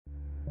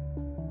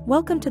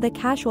Welcome to the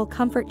Casual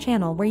Comfort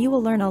channel, where you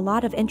will learn a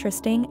lot of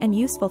interesting and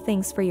useful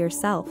things for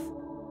yourself.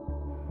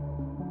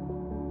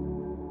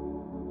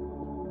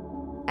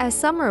 As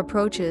summer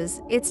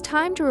approaches, it's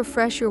time to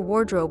refresh your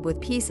wardrobe with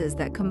pieces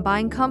that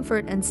combine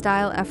comfort and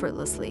style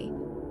effortlessly.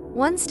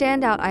 One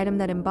standout item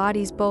that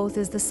embodies both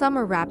is the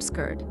summer wrap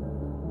skirt.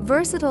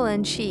 Versatile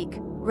and chic,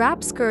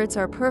 wrap skirts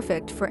are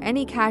perfect for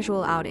any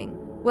casual outing,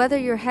 whether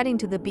you're heading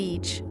to the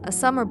beach, a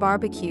summer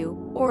barbecue,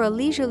 or a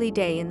leisurely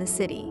day in the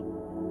city.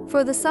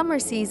 For the summer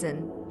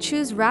season,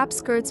 choose wrap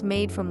skirts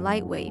made from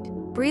lightweight,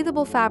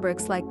 breathable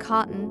fabrics like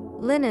cotton,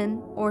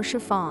 linen, or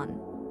chiffon.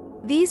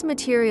 These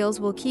materials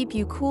will keep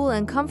you cool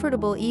and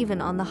comfortable even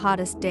on the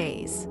hottest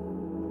days.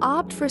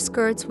 Opt for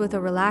skirts with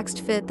a relaxed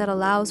fit that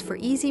allows for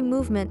easy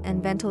movement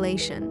and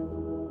ventilation.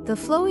 The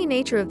flowy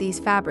nature of these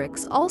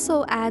fabrics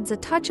also adds a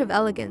touch of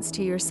elegance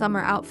to your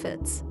summer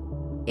outfits.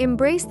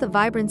 Embrace the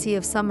vibrancy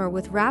of summer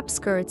with wrap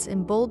skirts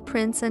in bold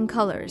prints and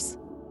colors.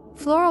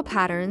 Floral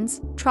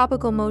patterns,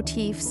 tropical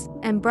motifs,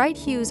 and bright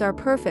hues are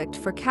perfect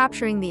for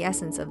capturing the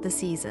essence of the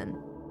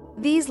season.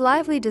 These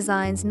lively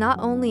designs not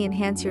only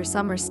enhance your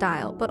summer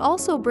style but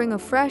also bring a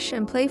fresh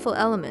and playful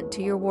element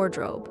to your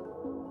wardrobe.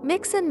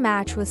 Mix and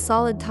match with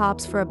solid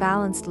tops for a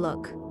balanced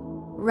look.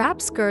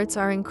 Wrap skirts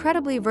are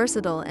incredibly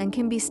versatile and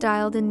can be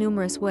styled in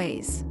numerous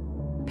ways.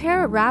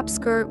 Pair a wrap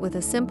skirt with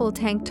a simple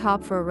tank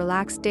top for a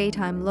relaxed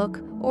daytime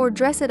look, or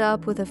dress it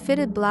up with a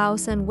fitted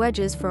blouse and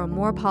wedges for a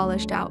more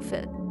polished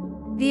outfit.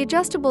 The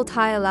adjustable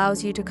tie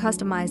allows you to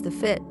customize the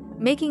fit,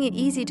 making it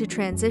easy to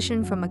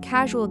transition from a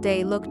casual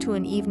day look to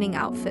an evening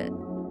outfit.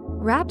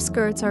 Wrap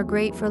skirts are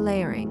great for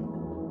layering.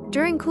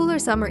 During cooler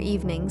summer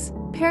evenings,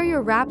 pair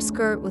your wrap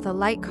skirt with a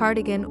light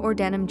cardigan or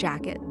denim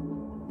jacket.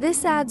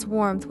 This adds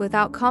warmth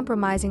without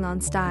compromising on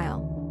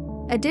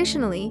style.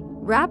 Additionally,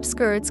 wrap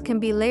skirts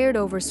can be layered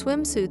over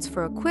swimsuits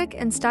for a quick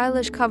and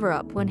stylish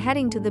cover-up when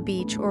heading to the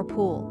beach or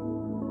pool.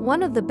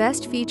 One of the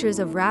best features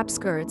of wrap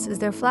skirts is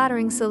their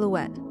flattering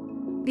silhouette.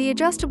 The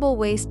adjustable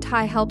waist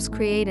tie helps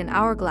create an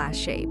hourglass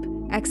shape,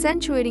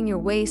 accentuating your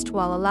waist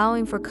while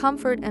allowing for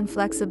comfort and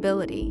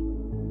flexibility.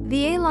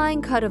 The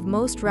A-line cut of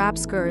most wrap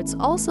skirts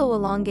also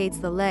elongates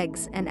the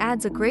legs and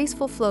adds a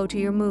graceful flow to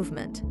your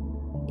movement.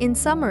 In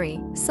summary,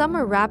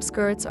 summer wrap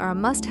skirts are a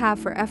must-have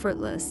for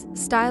effortless,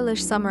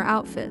 stylish summer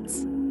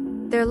outfits.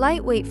 Their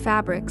lightweight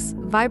fabrics,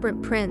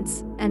 vibrant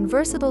prints, and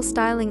versatile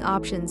styling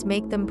options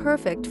make them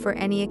perfect for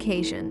any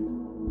occasion.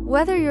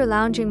 Whether you're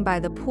lounging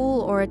by the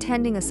pool or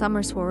attending a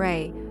summer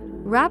soiree,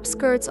 wrap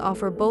skirts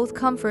offer both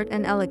comfort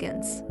and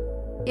elegance.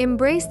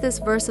 Embrace this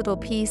versatile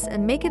piece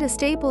and make it a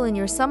staple in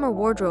your summer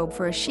wardrobe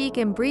for a chic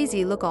and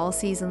breezy look all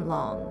season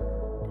long.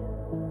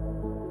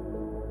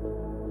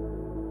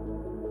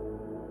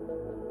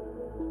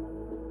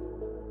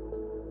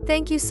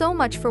 Thank you so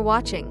much for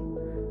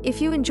watching.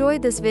 If you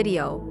enjoyed this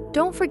video,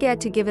 don't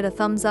forget to give it a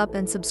thumbs up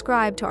and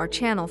subscribe to our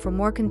channel for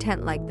more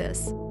content like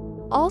this.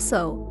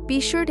 Also, be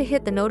sure to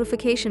hit the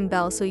notification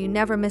bell so you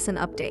never miss an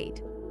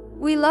update.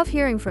 We love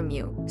hearing from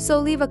you,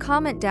 so leave a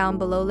comment down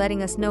below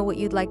letting us know what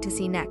you'd like to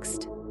see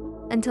next.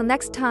 Until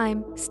next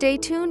time, stay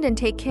tuned and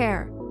take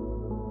care.